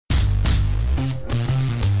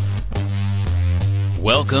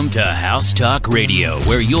Welcome to House Talk Radio,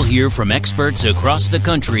 where you'll hear from experts across the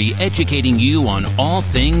country educating you on all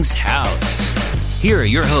things house. Here are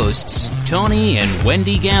your hosts, Tony and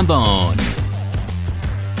Wendy Gambone.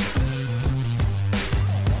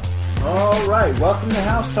 All right, welcome to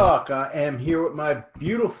House Talk. I am here with my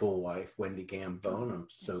beautiful wife, Wendy Gambone. I'm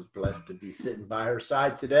so blessed to be sitting by her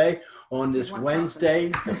side today on this Wednesday,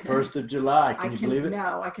 the 1st of July. Can you believe it?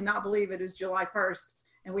 No, I cannot believe it is July 1st.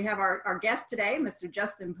 And we have our guest today, Mr.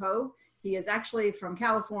 Justin Pogue. He is actually from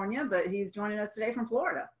California, but he's joining us today from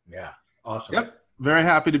Florida. Yeah, awesome. Yep, very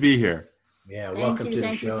happy to be here. Yeah, welcome to the show.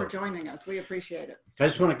 Thank you for joining us. We appreciate it. I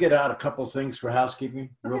just want to get out a couple of things for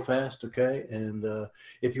housekeeping real fast, okay? And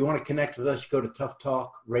if you want to connect with us, go to Tough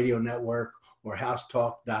Talk Radio Network or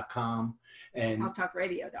housetalk.com. And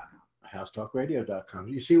housetalkradio.com. housetalkradio.com.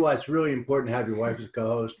 You see why it's really important to have your wife as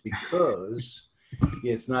co-host, because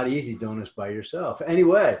it's not easy doing this by yourself.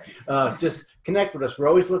 Anyway, just connect with us. We're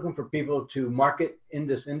always looking for people to market in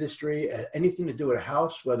this industry, anything to do with a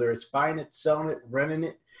house, whether it's buying it, selling it, renting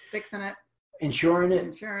it, fixing it, insuring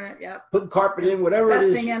it, yep, putting carpet in, whatever it is.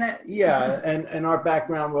 Investing in it. Yeah, and our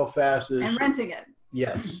background real fast is... And renting it.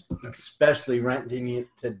 Yes, especially renting it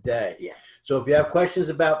today. Yeah. So if you have questions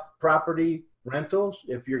about property rentals,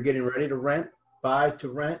 if you're getting ready to rent, buy to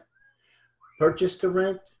rent, purchase to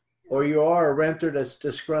rent, or you are a renter that's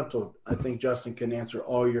disgruntled, I think Justin can answer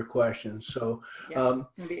all your questions. So yes, it's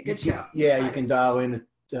going to be a good show. Yeah, you can dial in at,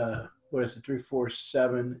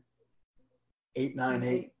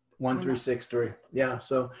 347-898-1363. Yeah,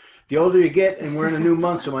 so the older you get, and we're in a new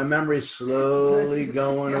month, so my memory's slowly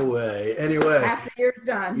going away. Anyway. Half the year's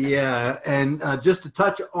done. Yeah, and just to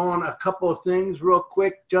touch on a couple of things real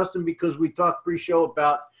quick, Justin, because we talked pre-show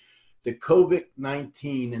about the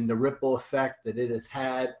COVID-19 and the ripple effect that it has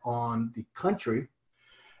had on the country,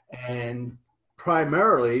 and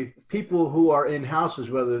primarily people who are in houses,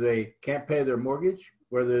 whether they can't pay their mortgage,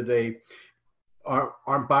 whether they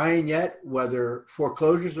aren't buying yet, whether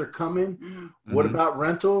foreclosures are coming. Mm-hmm. What about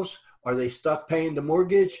rentals? Are they stuck paying the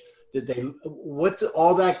mortgage? What's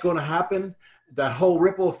all that going to happen? That whole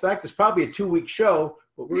ripple effect is probably a 2-week show,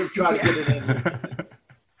 but we're going to try to get it in.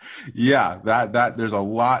 Yeah, that there's a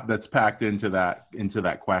lot that's packed into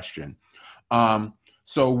that question.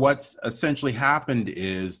 So what's essentially happened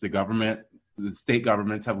is the state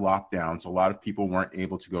governments have locked down. So a lot of people weren't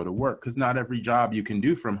able to go to work because not every job you can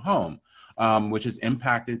do from home, which has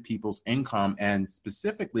impacted people's income. And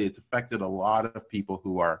specifically, it's affected a lot of people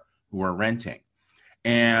who are renting.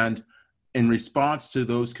 And in response to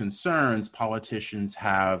those concerns, politicians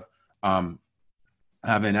have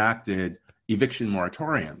enacted eviction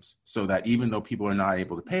moratoriums, so that even though people are not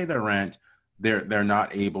able to pay their rent, landlords are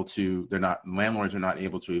not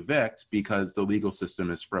able to evict because the legal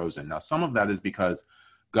system is frozen. Now, some of that is because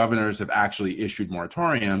governors have actually issued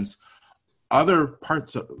moratoriums.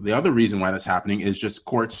 The other reason why that's happening is just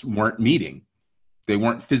courts weren't meeting. They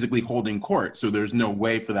weren't physically holding court, so there's no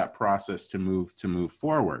way for that process to move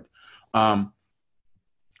forward. And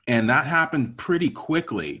that happened pretty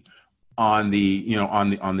quickly on the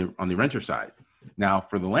renter side. Now,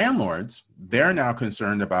 for the landlords, they're now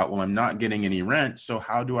concerned about, well, I'm not getting any rent, so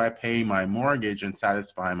how do I pay my mortgage and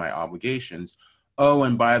satisfy my obligations? Oh,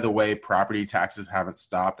 and by the way, property taxes haven't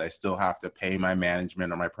stopped. I still have to pay my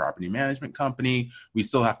management or my property management company. We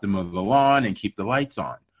still have to mow the lawn and keep the lights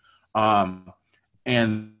on.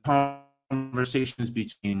 And conversations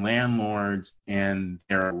between landlords and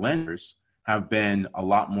their lenders have been a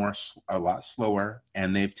lot slower,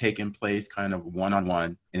 and they've taken place kind of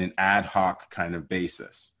one-on-one in an ad hoc kind of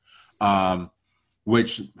basis,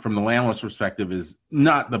 which from the landlord's perspective is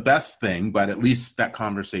not the best thing, but at least that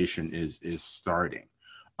conversation is starting.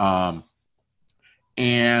 And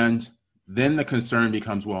then the concern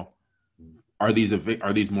becomes, well, are these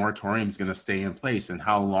moratoriums going to stay in place, and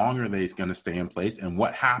how long are they going to stay in place, and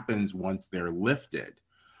what happens once they're lifted?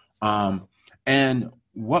 And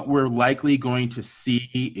what we're likely going to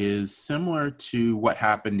see is similar to what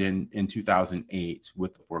happened in 2008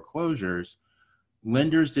 with the foreclosures.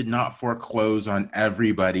 Lenders did not foreclose on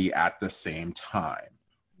everybody at the same time.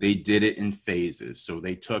 They did it in phases. So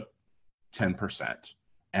they took 10%,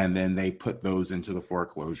 and then they put those into the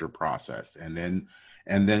foreclosure process. And then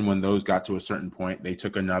when those got to a certain point, they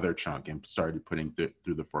took another chunk and started putting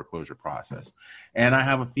through the foreclosure process. And I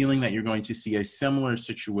have a feeling that you're going to see a similar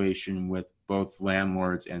situation with both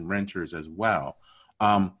landlords and renters as well.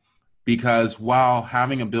 Because while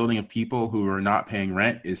having a building of people who are not paying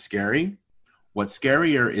rent is scary, what's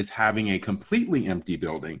scarier is having a completely empty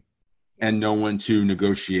building and no one to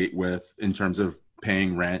negotiate with in terms of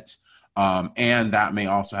paying rent, And that may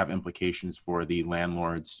also have implications for the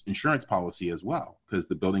landlord's insurance policy as well, because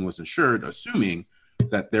the building was insured assuming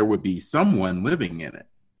that there would be someone living in it.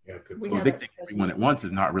 Yeah, good. So evicting everyone at once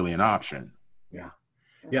is not really an option.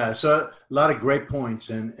 Yeah. So a lot of great points,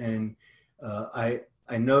 and I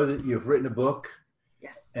know that you've written a book.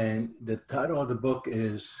 Yes. And the title of the book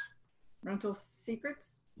is Rental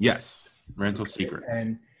Secrets. Yes, Rental Secrets.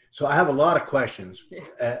 And so I have a lot of questions.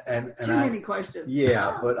 And Too many questions.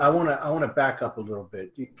 Yeah, but I want to back up a little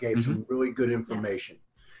bit. You gave some really good information. Yes.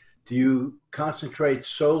 Do you concentrate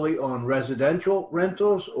solely on residential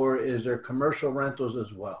rentals, or is there commercial rentals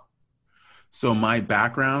as well? So my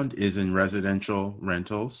background is in residential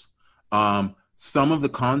rentals. Some of the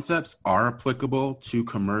concepts are applicable to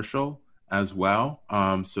commercial as well.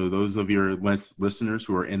 So those of your listeners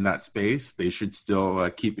who are in that space, they should still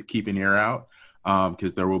keep an ear out,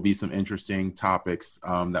 because there will be some interesting topics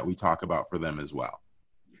that we talk about for them as well.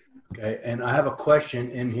 Okay, and I have a question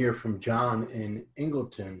in here from John in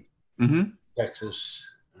Ingleton, Texas.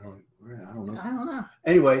 I don't know.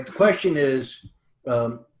 Anyway, the question is,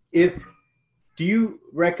 do you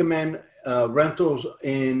recommend rentals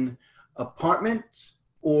in apartments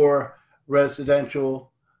or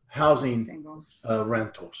residential housing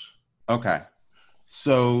rentals? Okay.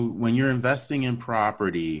 So when you're investing in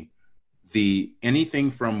property, anything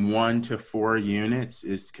from 1 to 4 units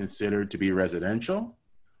is considered to be residential.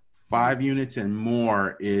 5 units and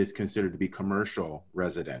more is considered to be commercial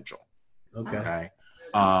residential. Okay.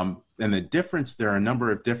 And the difference, there are a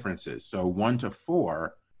number of differences. So 1 to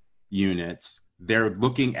 4 units, they're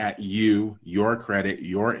looking at you, your credit,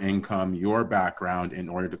 your income, your background in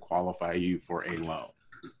order to qualify you for a loan.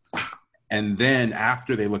 And then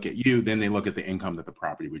after they look at you, then they look at the income that the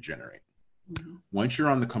property would generate. Once you're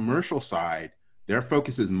on the commercial side, their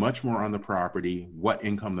focus is much more on the property, what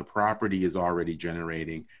income the property is already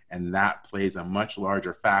generating, and that plays a much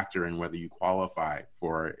larger factor in whether you qualify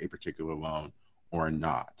for a particular loan or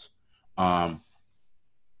not.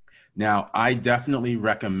 Now, I definitely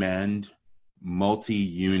recommend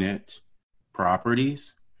multi-unit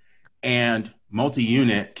properties, and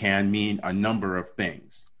multi-unit can mean a number of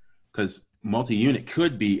things, because multi-unit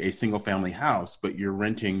could be a single family house, but you're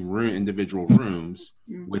renting individual rooms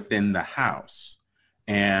within the house.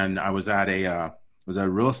 And I was at a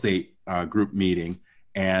real estate group meeting,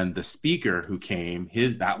 and the speaker who came,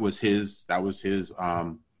 that was his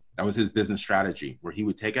business strategy, where he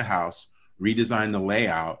would take a house, redesign the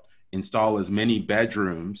layout, install as many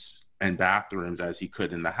bedrooms and bathrooms as he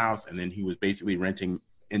could in the house, and then he was basically renting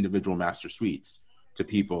individual master suites to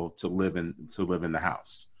people to live in the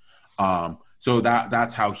house. So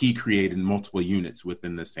that's how he created multiple units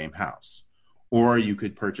within the same house. Or you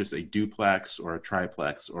could purchase a duplex or a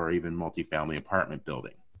triplex or even multifamily apartment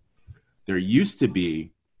building. There used to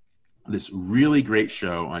be this really great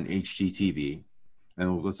show on HGTV,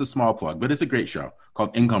 and it's a small plug, but it's a great show,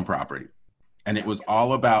 called Income Property. And it was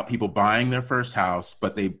all about people buying their first house,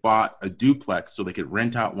 but they bought a duplex so they could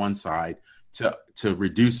rent out one side to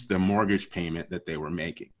reduce the mortgage payment that they were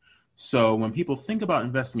making. So when people think about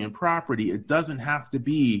investing in property, it doesn't have to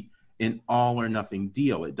be an all or nothing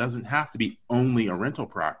deal. It doesn't have to be only a rental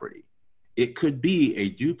property. It could be a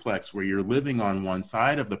duplex where you're living on one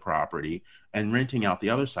side of the property and renting out the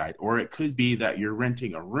other side. Or it could be that you're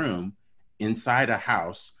renting a room inside a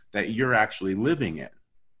house that you're actually living in.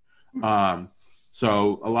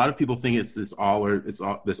 So a lot of people think it's this all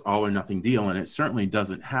or nothing deal, and it certainly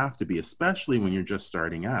doesn't have to be, especially when you're just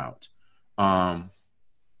starting out. And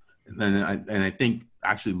I think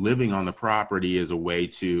actually living on the property is a way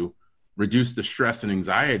to reduce the stress and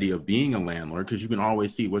anxiety of being a landlord, because you can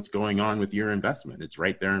always see what's going on with your investment. It's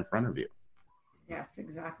right there in front of you. Yes,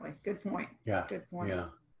 exactly. Good point. Yeah. Good point. Yeah.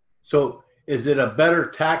 So is it a better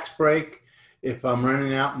tax break if I'm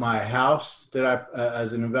renting out my house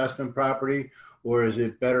as an investment property, or is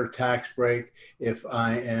it better tax break if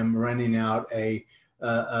I am renting out a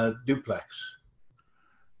duplex?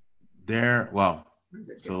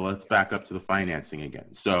 So let's back up to the financing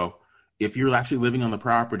again. So if you're actually living on the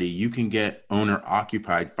property, you can get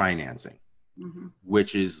owner-occupied financing,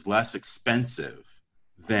 which is less expensive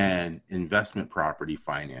than investment property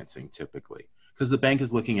financing typically, because the bank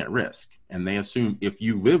is looking at risk, and they assume if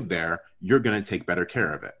you live there, you're going to take better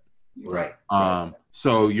care of it. Right.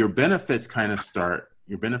 So your benefits kind of start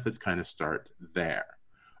there.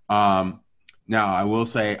 Now, I will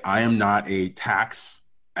say I am not a tax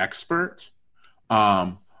expert,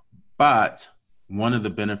 but one of the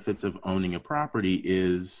benefits of owning a property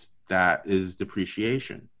is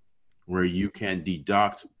depreciation, where you can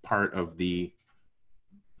deduct part of the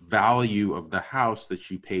value of the house that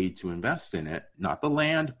you paid to invest in it, not the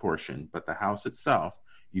land portion, but the house itself,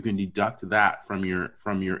 you can deduct that from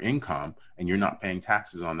your income, and you're not paying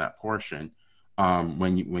taxes on that portion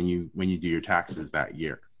when you do your taxes that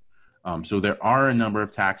year. So there are a number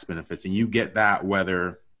of tax benefits, and you get that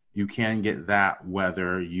whether you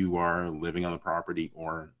are living on the property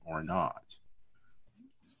or not.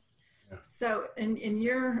 So in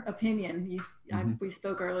your opinion, we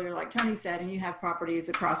spoke earlier, like Tony said, and you have properties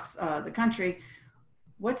across the country.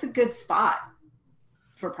 What's a good spot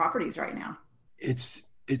for properties right now?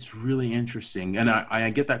 It's really interesting, and I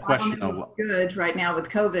get that question a lot. Good right now with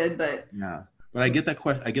COVID, but I get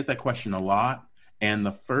that question a lot. And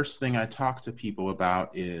the first thing I talk to people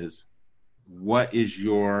about is what is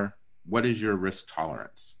your risk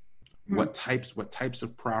tolerance? Mm-hmm. What types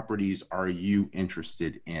of properties are you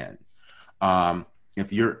interested in?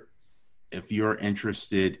 If you're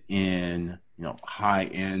interested in,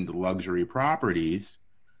 high-end luxury properties,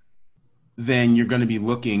 then you're going to be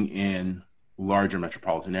looking in larger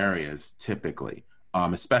metropolitan areas typically,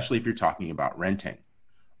 especially if you're talking about renting.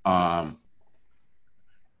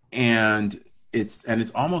 And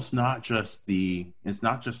it's almost not just the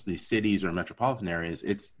cities or metropolitan areas.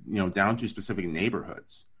 It's, down to specific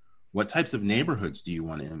neighborhoods. What types of neighborhoods do you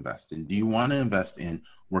want to invest in? Do you want to invest in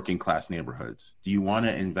working class neighborhoods? Do you want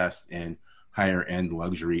to invest in higher end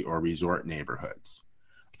luxury or resort neighborhoods?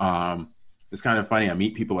 It's kind of funny. I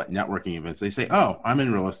meet people at networking events. They say, "Oh, I'm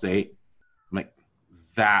in real estate." I'm like,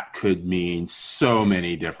 that could mean so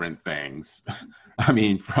many different things. I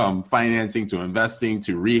mean, from financing to investing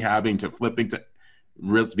to rehabbing to flipping to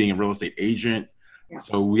being a real estate agent. Yeah.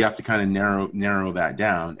 So we have to kind of narrow that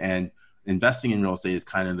down. And investing in real estate is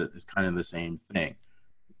kind of the same thing.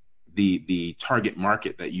 The target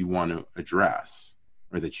market that you want to address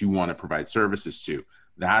or that you want to provide services to,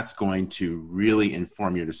 that's going to really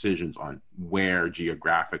inform your decisions on where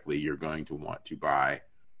geographically you're going to want to buy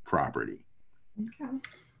property. Okay.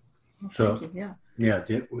 Well, So, thank you.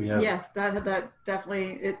 we have. Yes, that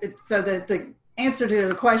definitely. So the answer to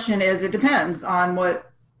the question is it depends on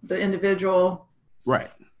what the individual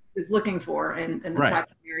is looking for and the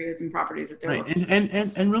type of areas and properties that they're looking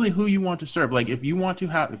for. And really who you want to serve. Like if you want to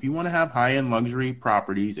have high-end luxury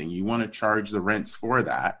properties and you want to charge the rents for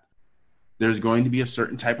that, there's going to be a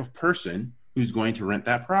certain type of person who's going to rent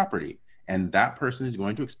that property, and that person is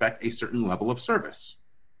going to expect a certain level of service.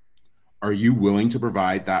 Are you willing to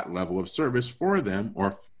provide that level of service for them,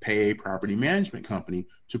 or pay a property management company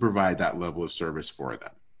to provide that level of service for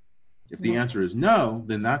them? If the answer is no,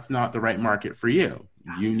 then that's not the right market for you.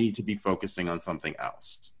 You need to be focusing on something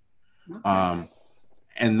else. Okay.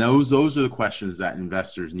 And those are the questions that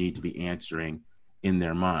investors need to be answering in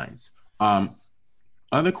their minds.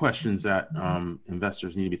 Other questions that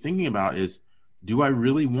investors need to be thinking about is, do I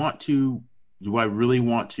really want to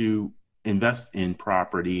invest in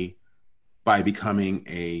property by becoming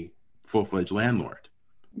a full-fledged landlord?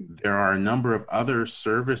 There are a number of other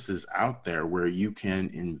services out there where you can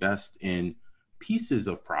invest in pieces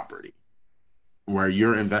of property, where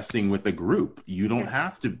you're investing with a group. You don't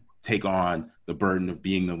have to take on the burden of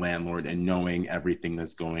being the landlord and knowing everything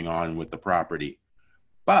that's going on with the property,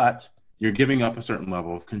 but you're giving up a certain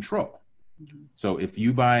level of control. Mm-hmm. So if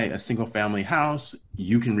you buy a single family house,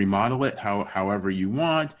 you can remodel it however you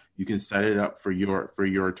want. You can set it up for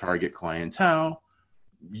your target clientele.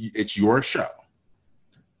 It's your show.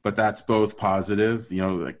 But that's both positive,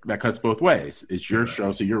 that cuts both ways. It's your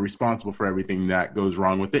show, so you're responsible for everything that goes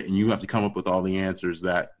wrong with it, and you have to come up with all the answers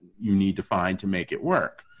that you need to find to make it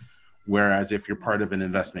work. Whereas if you're part of an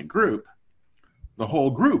investment group, the whole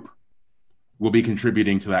group will be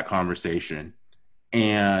contributing to that conversation,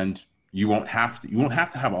 and you won't have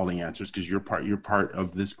to have all the answers because you're part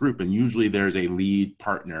of this group. And usually there's a lead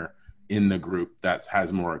partner in the group that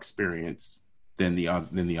has more experience than the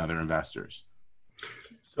other investors.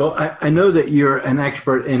 So I know that you're an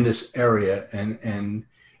expert in this area, and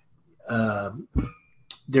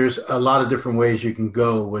there's a lot of different ways you can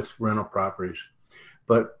go with rental properties.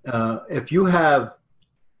 But if you have,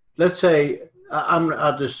 let's say,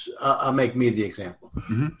 I'll make me the example.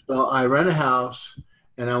 Mm-hmm. So I rent a house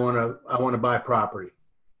and I want to buy property.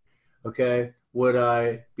 Okay, would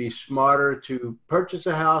I be smarter to purchase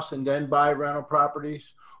a house and then buy rental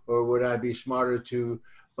properties, or would I be smarter to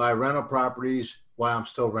buy rental properties while I'm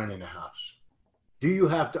still renting a house? Do you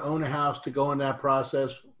have to own a house to go in that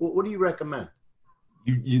process? What do you recommend?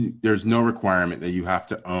 There's no requirement that you have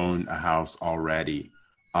to own a house already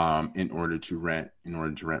in order to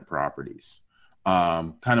rent properties.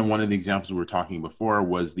 Kind of one of the examples we were talking before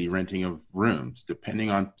was the renting of rooms. Depending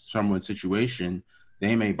on someone's situation,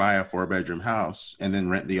 they may buy a 4-bedroom house and then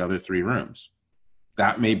rent the other 3 rooms.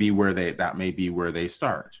 That may be where they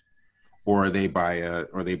start, or they buy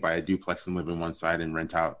a duplex and live in one side and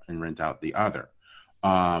rent out the other.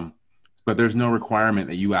 But there's no requirement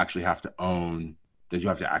that you actually have to own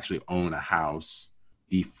a house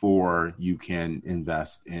before you can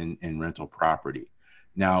invest in rental property.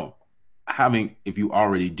 Now, if you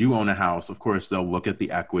already do own a house, of course, they'll look at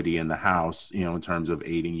the equity in the house, in terms of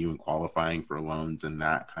aiding you in qualifying for loans and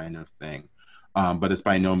that kind of thing. But it's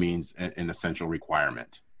by no means an essential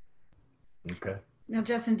requirement. Okay. Now,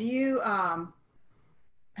 Justin, how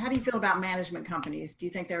do you feel about management companies? Do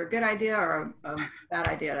you think they're a good idea or a bad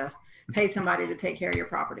idea to pay somebody to take care of your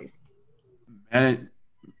properties?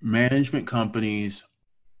 Management companies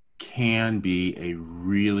can be a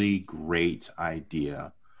really great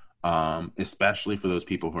idea, especially for those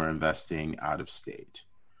people who are investing out of state,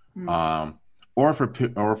 or for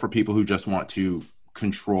people who just want to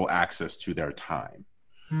control access to their time.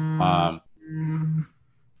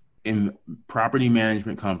 In property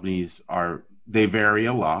management companies they vary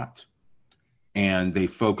a lot, and they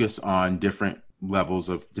focus on different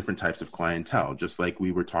types of clientele. Just like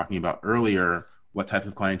we were talking about earlier, what types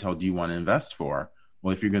of clientele do you want to invest for?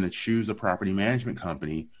 Well, if you're going to choose a property management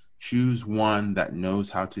company, choose one that knows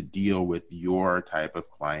how to deal with your type of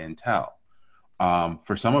clientele.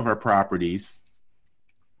 For some of our properties,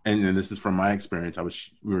 and this is from my experience, I was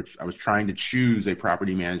trying to choose a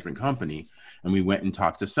property management company, and we went and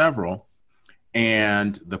talked to several,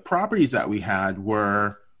 and the properties that we had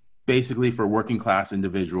were basically for working class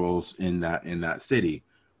individuals in that city.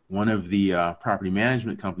 One of the property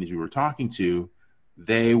management companies we were talking to,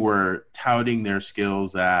 they were touting their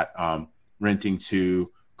skills at renting to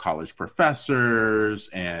college professors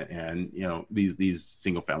and these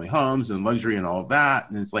single family homes and luxury and all of that.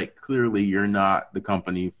 And it's like, clearly you're not the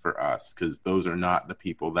company for us, because those are not the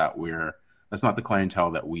people that's not the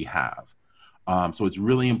clientele that we have. So it's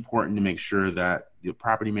really important to make sure that the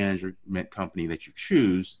property management company that you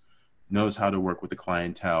choose knows how to work with the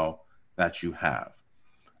clientele that you have.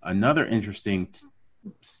 Another interesting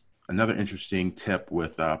tip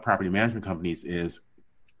with property management companies is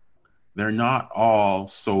they're not all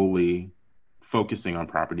solely focusing on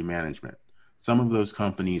property management. Some of those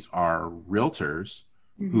companies are realtors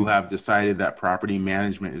who have decided that property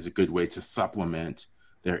management is a good way to supplement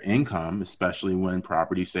their income, especially when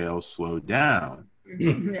property sales slow down.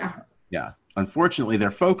 Yeah. Unfortunately,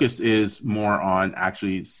 their focus is more on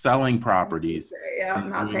actually selling properties,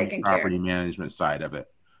 not taking property care. Management side of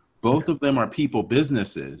it. Both of them are people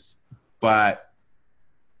businesses, but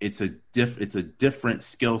it's a different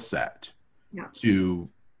skill set to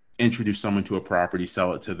introduce someone to a property,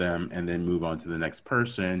 sell it to them, and then move on to the next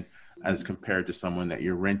person, as compared to someone that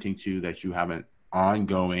you're renting to that you have an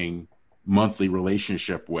ongoing monthly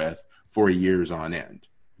relationship with for years on end.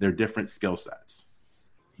 They're different skill sets.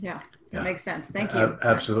 Yeah, that makes sense. Thank you.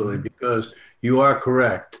 Absolutely, because you are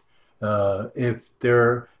correct. If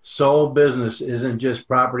their sole business isn't just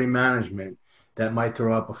property management, that might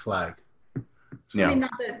throw up a flag. I mean,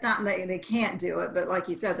 not that they can't do it, but like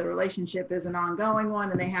you said, the relationship is an ongoing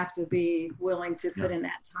one, and they have to be willing to put in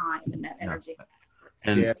that time and that energy.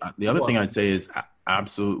 And the other thing I'd say is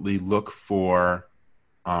absolutely look for,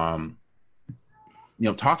 talk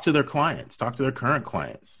to their clients, talk to their current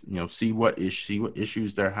clients, see what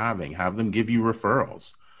issues they're having, have them give you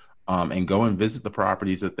referrals, and go and visit the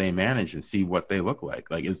properties that they manage and see what they look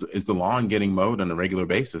like. Like, is the lawn getting mowed on a regular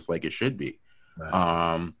basis like it should be?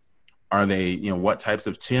 Right. Are they, what types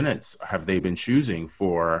of tenants have they been choosing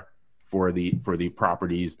for the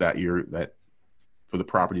properties that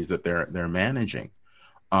they're managing?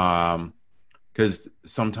 Because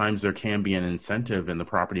sometimes there can be an incentive in the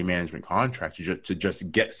property management contract to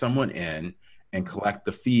just get someone in and collect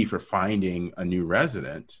the fee for finding a new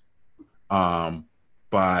resident.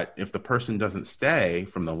 But if the person doesn't stay,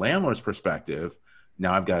 from the landlord's perspective,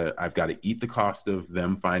 now I've got to eat the cost of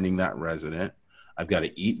them finding that resident. I've got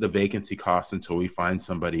to eat the vacancy costs until we find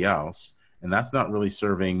somebody else. And that's not really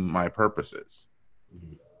serving my purposes.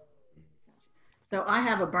 So I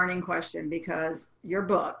have a burning question, because your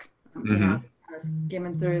book,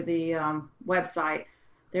 skimming through the website,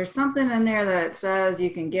 there's something in there that says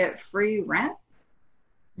you can get free rent.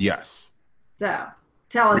 Yes. So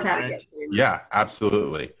tell us how to get free rent. Yeah,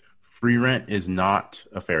 absolutely. Free rent is not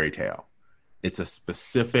a fairy tale. It's a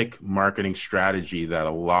specific marketing strategy that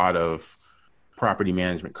a lot of property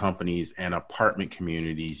management companies and apartment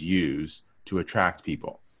communities use to attract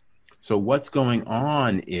people. So what's going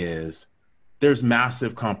on is there's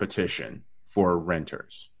massive competition for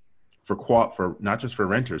renters, for not just for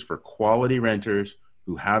renters, for quality renters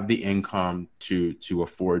who have the income to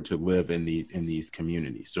afford to live in these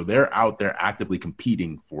communities. So they're out there actively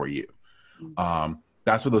competing for you.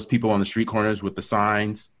 That's what those people on the street corners with the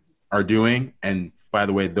signs are doing. And by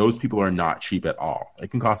the way, those people are not cheap at all. It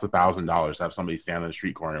can cost $1,000 to have somebody stand on the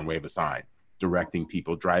street corner and wave a sign, directing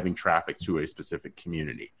people, driving traffic to a specific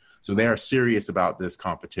community. So they are serious about this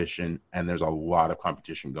competition, and there's a lot of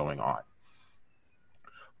competition going on.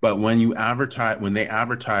 But when they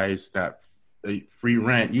advertise that free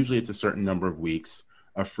rent, usually it's a certain number of weeks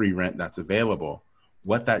of free rent that's available.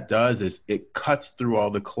 What that does is it cuts through all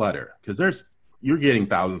the clutter, because you're getting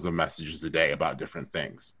thousands of messages a day about different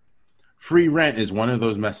things. Free rent is one of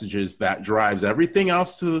those messages that drives everything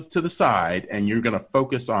else to the side, and you're going to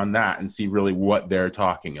focus on that and see really what they're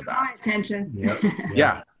talking about. My attention. Yep.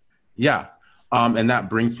 Yeah. And that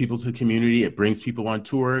brings people to the community. It brings people on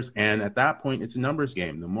tours. And at that point, it's a numbers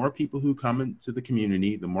game. The more people who come into the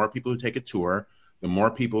community, the more people who take a tour, the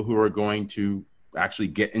more people who are going to actually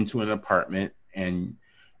get into an apartment and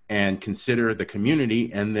consider the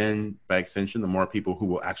community. And then by extension, the more people who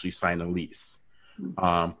will actually sign a lease.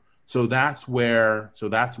 So that's where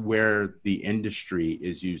the industry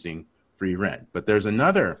is using free rent. But there's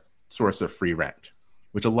another source of free rent,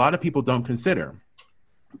 which a lot of people don't consider,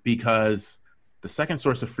 because the second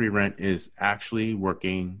source of free rent is actually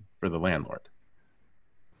working for the landlord.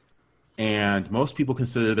 And most people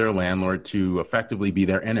consider their landlord to effectively be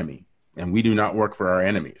their enemy. And we do not work for our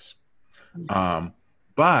enemies.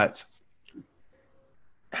 But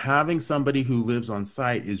having somebody who lives on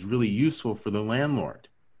site is really useful for the landlord.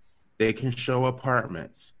 They can show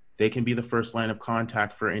apartments. They can be the first line of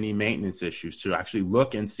contact for any maintenance issues, to actually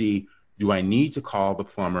look and see, do I need to call the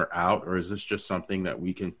plumber out, or is this just something that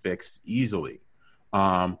we can fix easily?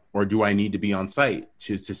 Or do I need to be on site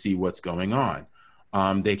to see what's going on?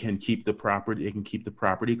 They can keep the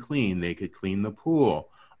property clean. They could clean the pool.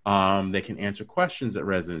 They can answer questions that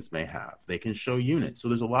residents may have. They can show units. So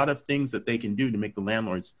there's a lot of things that they can do to make the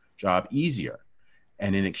landlord's job easier.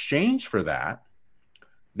 And in exchange for that,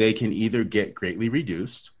 they can either get greatly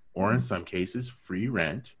reduced, or in some cases, free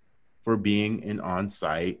rent for being an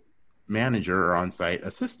on-site manager or on-site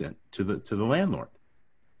assistant to the landlord.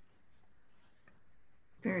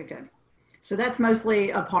 Very good. So that's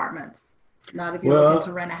mostly apartments, not if you're looking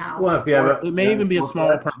to rent a house. Well, if you have it may even be a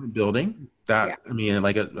small apartment building I mean,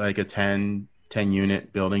 like a 10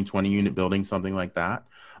 unit building, 20 unit building, something like that.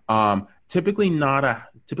 Typically not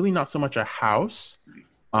so much a house,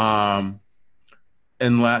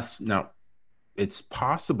 unless now it's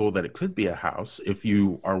possible that it could be a house if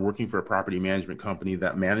you are working for a property management company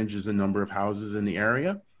that manages a number of houses in the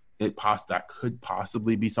area. That could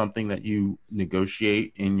possibly be something that you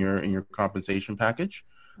negotiate in your compensation package.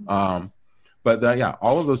 But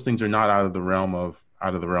all of those things are not out of the realm of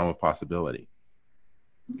possibility.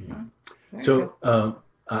 Okay. So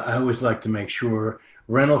I always like to make sure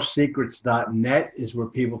rentalsecrets.net is where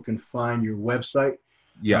people can find your website.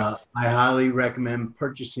 Yes. I highly recommend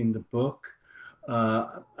purchasing the book.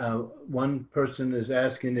 One person is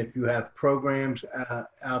asking if you have programs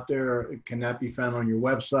out there. Can that be found on your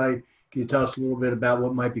website? Can you tell us a little bit about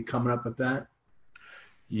what might be coming up with that?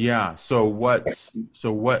 Yeah. So what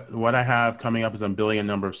I have coming up is I'm building a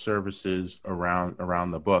number of services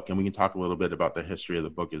around the book, and we can talk a little bit about the history of the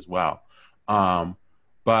book as well.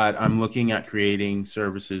 But I'm looking at creating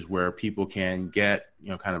services where people can get,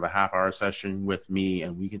 kind of a half-hour session with me,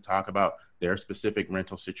 and we can talk about their specific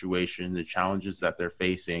rental situation, the challenges that they're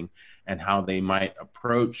facing, and how they might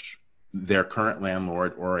approach their current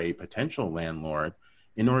landlord or a potential landlord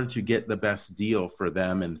in order to get the best deal for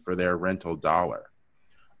them and for their rental dollar.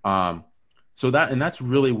 That's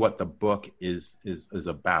really what the book is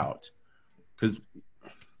about, because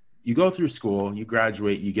you go through school, you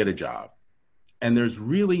graduate, you get a job. And there's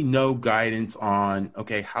really no guidance on,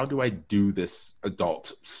 okay, how do I do this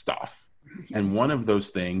adult stuff? And one of those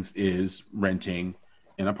things is renting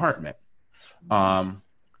an apartment.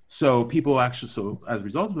 So as a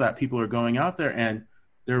result of that, people are going out there and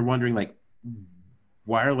they're wondering, like,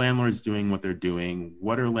 why are landlords doing what they're doing?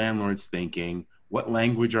 What are landlords thinking? What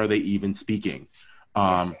language are they even speaking?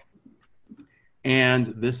 And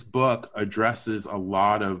this book addresses a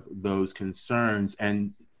lot of those concerns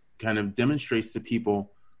and kind of demonstrates to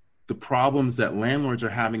people the problems that landlords are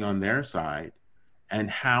having on their side and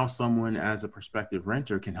how someone as a prospective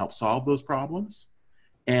renter can help solve those problems.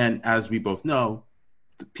 And as we both know,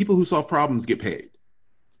 the people who solve problems get paid.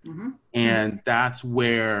 Mm-hmm. And that's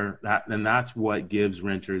what gives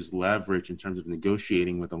renters leverage in terms of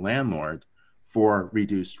negotiating with a landlord for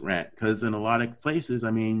reduced rent. Because in a lot of places,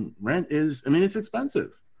 rent is, it's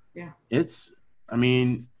expensive. Yeah.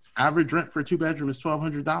 average rent for a 2-bedroom is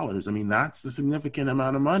 $1,200. I mean, that's a significant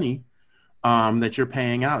amount of money that you're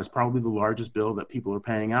paying out. It's probably the largest bill that people are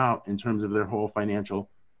paying out in terms of their whole financial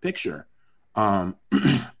picture. And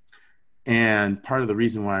part of the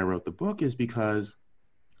reason why I wrote the book is because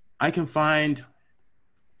I can find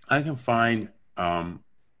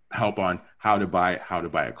help on how to buy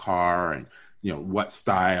a car, and what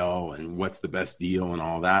style and what's the best deal and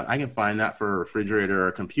all that. I can find that for a refrigerator or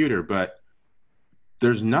a computer, but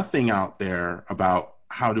there's nothing out there about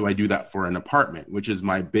how do I do that for an apartment, which is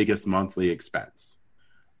my biggest monthly expense.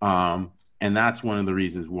 And that's one of the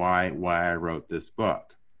reasons why I wrote this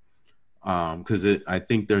book. Because I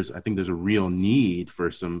think there's a real need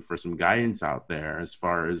for some guidance out there as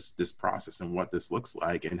far as this process and what this looks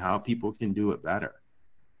like and how people can do it better.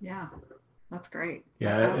 Yeah, that's great.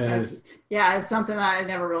 Yeah, it's something that I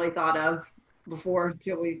never really thought of before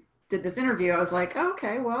until we did this interview. I was like, oh,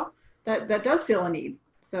 okay, well, that does feel a need.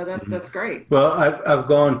 So that's great. Well, I've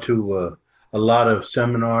gone to a lot of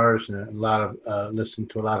seminars and a lot of listened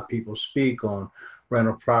to a lot of people speak on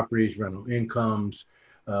rental properties, rental incomes.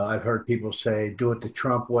 I've heard people say, do it the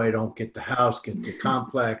Trump way, don't get the house, get the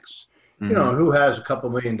complex. Mm-hmm. Who has a couple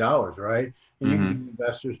 $1 million, right? And you need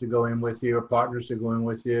investors to go in with you or partners to go in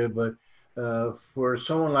with you. But for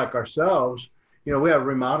someone like ourselves, we have a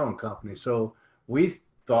remodeling company. So we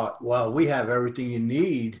thought, well, we have everything you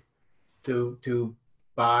need to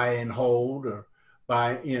buy and hold, or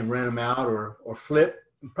buy and rent them out, or flip.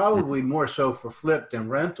 Probably more so for flip than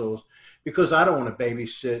rentals, because I don't want to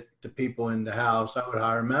babysit the people in the house. I would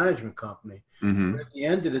hire a management company. Mm-hmm. But at the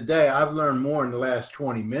end of the day, I've learned more in the last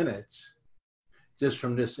 20 minutes just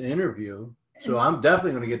from this interview. So I'm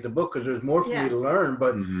definitely going to get the book, because there's more for me to learn.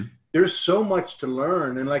 But there's so much to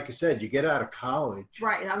learn. And like you said, you get out of college.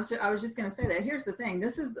 Right. I was just going to say that. Here's the thing.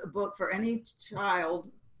 This is a book for any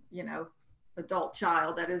child, adult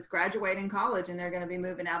child that is graduating college and they're going to be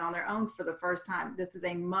moving out on their own for the first time. This is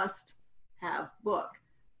a must-have book,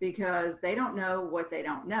 because they don't know what they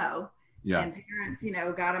don't know. Yeah. And parents,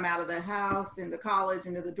 got them out of the house, into college,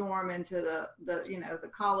 into the dorm, into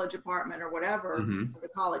the college apartment or whatever, the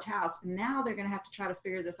college house. Now they're going to have to try to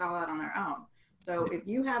figure this all out on their own. So if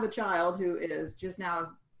you have a child who is just now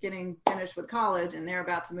getting finished with college and they're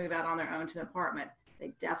about to move out on their own to an apartment,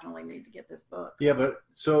 they definitely need to get this book. Yeah, but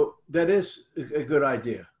so that is a good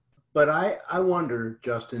idea. But I wonder,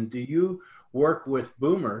 Justin, do you work with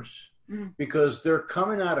boomers? Because they're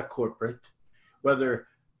coming out of corporate, whether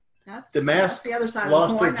the mask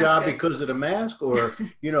lost their job because of the mask, or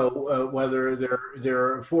whether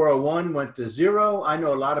their 401 went to zero. I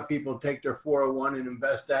know a lot of people take their 401 and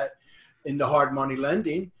invest that into hard money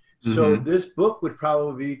lending. So this book would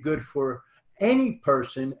probably be good for any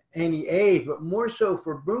person, any age, but more so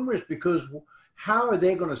for boomers, because how are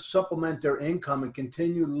they going to supplement their income and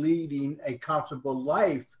continue leading a comfortable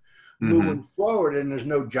life moving forward, and there's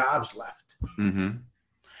no jobs left?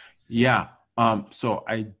 Yeah. So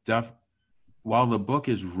while the book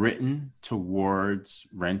is written towards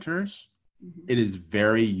renters, it is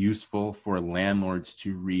very useful for landlords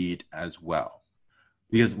to read as well.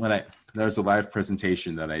 Because there's a live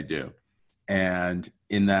presentation that I do, and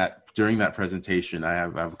during that presentation, I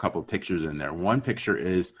have a couple of pictures in there. One picture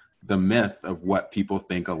is the myth of what people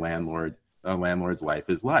think a landlord's life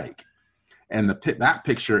is like. And that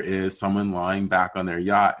picture is someone lying back on their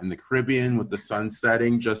yacht in the Caribbean with the sun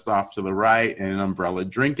setting just off to the right and an umbrella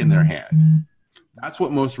drink in their hand. That's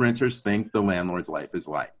what most renters think the landlord's life is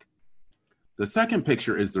like. The second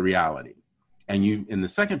picture is the reality. And in the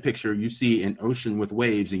second picture, you see an ocean with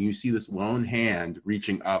waves, and you see this lone hand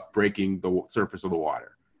reaching up, breaking the surface of the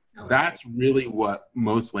water. That's really what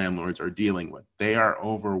most landlords are dealing with. They are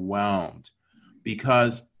overwhelmed,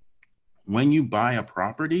 because when you buy a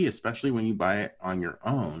property, especially when you buy it on your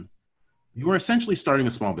own, you are essentially starting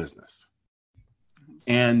a small business.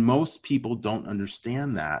 And most people don't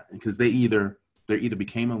understand that, because they either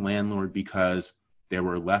became a landlord because they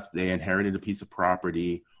inherited a piece of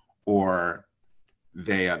property, or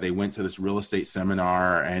they went to this real estate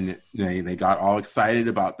seminar and they got all excited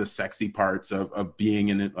about the sexy parts of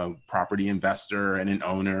being a property investor and an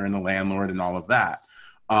owner and a landlord and all of that.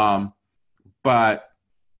 But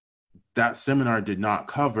that seminar did not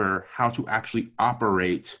cover how to actually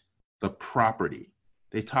operate the property.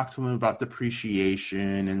 They talked to them about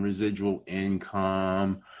depreciation and residual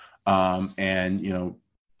income, and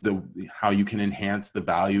how you can enhance the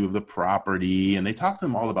value of the property. And they talked to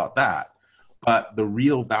them all about that. But the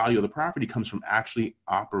real value of the property comes from actually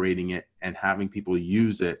operating it and having people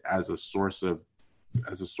use it as a source of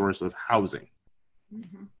housing.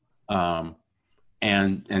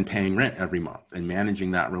 and paying rent every month and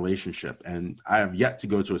managing that relationship. And I have yet to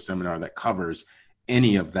go to a seminar that covers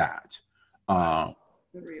any of that. The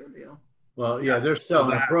real deal. Well, yeah, they're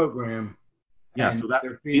selling a program. Yeah, so that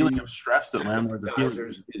feeling of stress that landlords are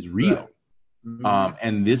feeling is real. Right.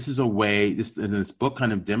 And this is a way, this book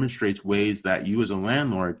kind of demonstrates ways that you as a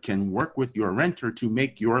landlord can work with your renter to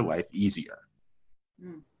make your life easier.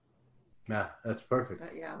 Yeah, that's perfect.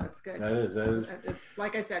 Yeah, that's good. That is. It's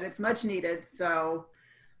like I said, it's much needed. So.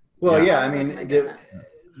 Well, yeah, I mean,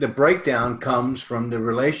 the breakdown comes from the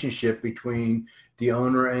relationship between the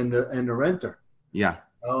owner and the renter. Yeah.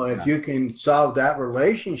 Oh, if you can solve that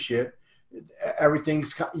relationship,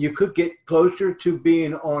 you could get closer to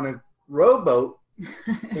being on a rowboat in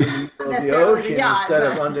the ocean instead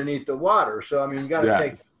of underneath the water. So, I mean, you got to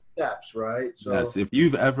take steps, right? So, yes. If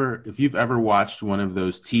you've ever watched one of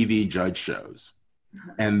those TV judge shows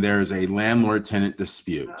and there's a landlord-tenant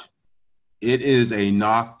dispute, it is a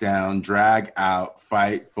knockdown, drag out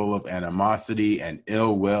fight full of animosity and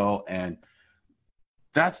ill will. And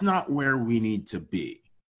that's not where we need to be.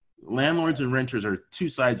 Landlords and renters are two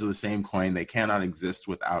sides of the same coin. They cannot exist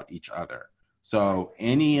without each other. So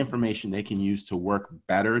any information they can use to work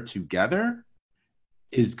better together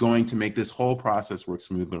is going to make this whole process work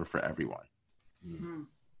smoother for everyone. Mm-hmm.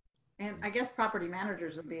 And I guess property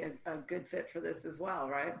managers would be a good fit for this as well,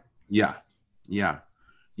 right? Yeah.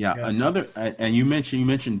 Another, and you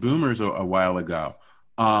mentioned boomers a while ago.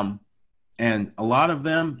 And a lot of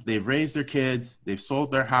them, they've raised their kids, they've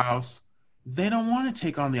sold their house. They don't want to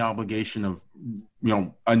take on the obligation of,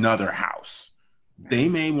 another house. They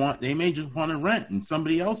may just want to rent, and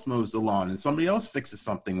somebody else mows the lawn and somebody else fixes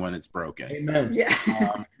something when it's broken. Amen.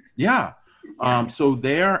 Yeah. So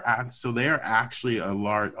they're actually a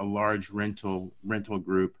large rental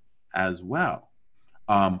group as well.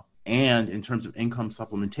 And in terms of income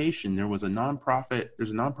supplementation, there's a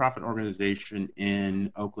nonprofit organization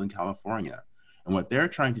in Oakland, California. And what they're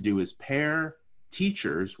trying to do is pair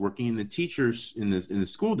teachers working in the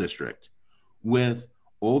school district with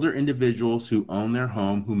older individuals who own their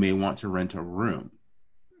home who may want to rent a room,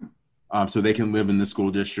 so they can live in the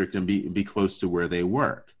school district and be close to where they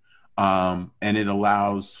work. And it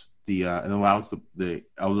allows the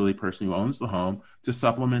elderly person who owns the home to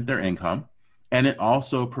supplement their income, and it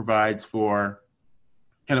also provides for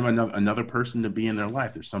kind of another person to be in their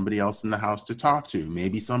life. There's somebody else in the house to talk to,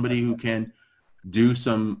 maybe somebody who can do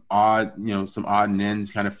some odd and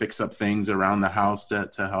ends, kind of fix up things around the house to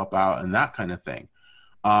help out and that kind of thing.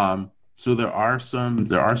 So there are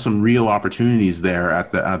some real opportunities there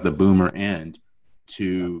at the boomer end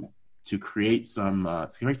to create some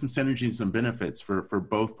synergy and some benefits for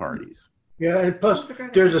both parties. Yeah, and plus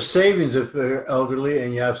there's a savings if they're elderly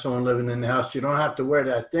and you have someone living in the house. You don't have to wear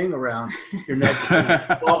that thing around your neck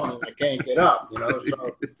falling and I can't get up. So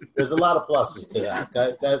there's a lot of pluses to that.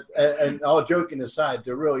 And all joking aside,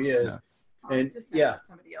 there really is. Yeah. And just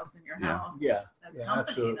somebody else in your house. Yeah, that's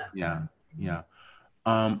absolutely. Yeah.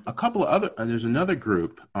 A couple of other. There's another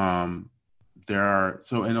group. There are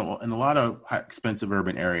in a lot of expensive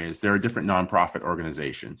urban areas, there are different nonprofit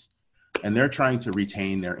organizations. And they're trying to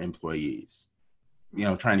retain their employees,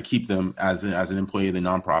 trying to keep them as an employee of the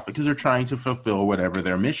nonprofit because they're trying to fulfill whatever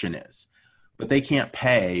their mission is. But they can't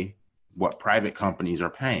pay what private companies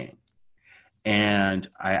are paying. And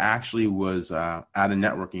I actually was at a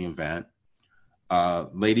networking event. A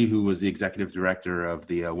lady who was the executive director of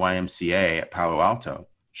the YMCA at Palo Alto,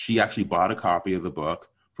 she actually bought a copy of the book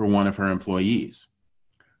for one of her employees.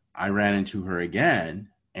 I ran into her again,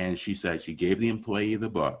 and she said she gave the employee the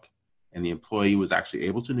book. And the employee was actually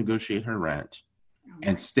able to negotiate her rent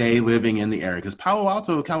and stay living in the area because Palo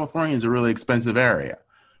Alto, California is a really expensive area.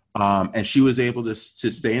 And she was able to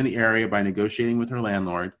stay in the area by negotiating with her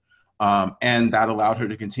landlord. And that allowed her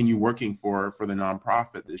to continue working for the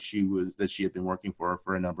nonprofit that she had been working for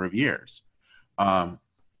a number of years.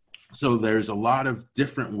 So there's a lot of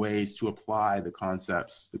different ways to apply the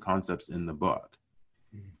concepts in the book.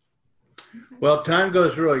 Well, time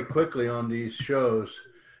goes really quickly on these shows,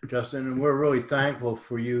 Justin, and we're really thankful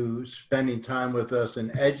for you spending time with us and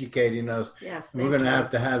educating us. Yes, we're going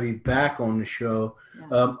to have you back on the show.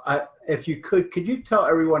 Yeah. If you could you tell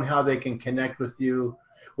everyone how they can connect with you,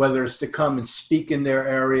 whether it's to come and speak in their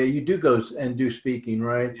area? You do go and do speaking,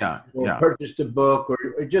 right? Yeah. Or purchase a book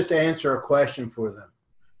or just answer a question for them.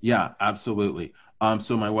 Yeah, absolutely.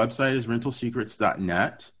 So my website is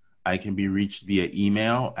rentalsecrets.net. I can be reached via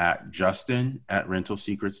email at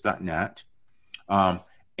justin@rentalsecrets.net.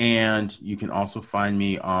 And you can also find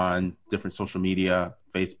me on different social media,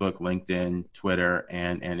 Facebook, LinkedIn, Twitter,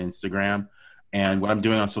 and Instagram. And what I'm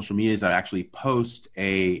doing on social media is I actually post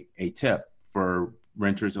a tip for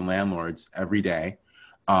renters and landlords every day.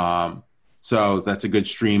 So that's a good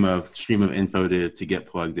stream of info to get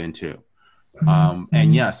plugged into.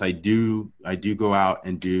 And yes, I do go out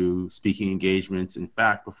and do speaking engagements. In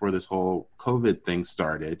fact, before this whole COVID thing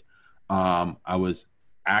started, I was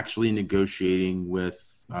actually negotiating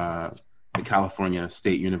with the California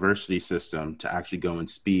State University system to actually go and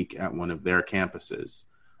speak at one of their campuses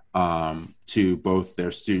to both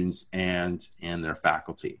their students and their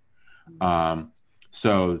faculty.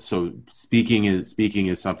 So speaking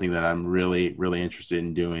is something that I'm really, really interested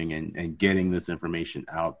in doing and getting this information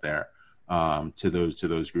out there to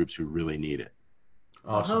those groups who really need it.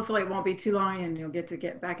 Awesome. Well, hopefully it won't be too long and you'll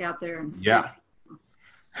get back out there and speak.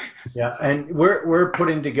 Yeah, and we're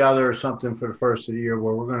putting together something for the first of the year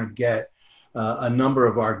where we're going to get a number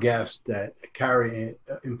of our guests that carry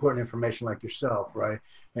important information like yourself, right?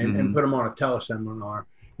 And put them on a teleseminar,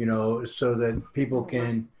 so that people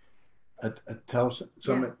can and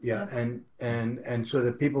so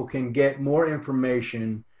that people can get more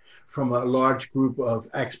information from a large group of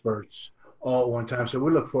experts all at one time. So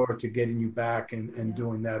we look forward to getting you back and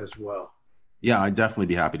doing that as well. Yeah, I'd definitely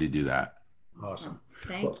be happy to do that. Awesome.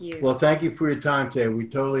 Thank you. Well, thank you for your time today. We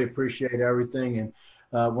totally appreciate everything. And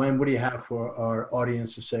Wen, what do you have for our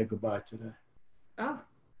audience to say goodbye today? Oh,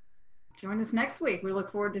 join us next week. We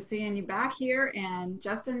look forward to seeing you back here. And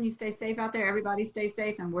Justin, you stay safe out there. Everybody stay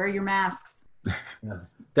safe and wear your masks. Yeah.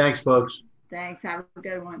 Thanks, folks. Thanks. Have a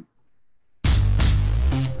good one.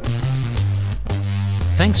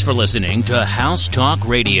 Thanks for listening to House Talk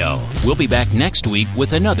Radio. We'll be back next week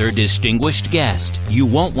with another distinguished guest. You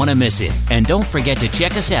won't want to miss it. And don't forget to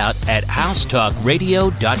check us out at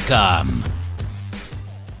housetalkradio.com.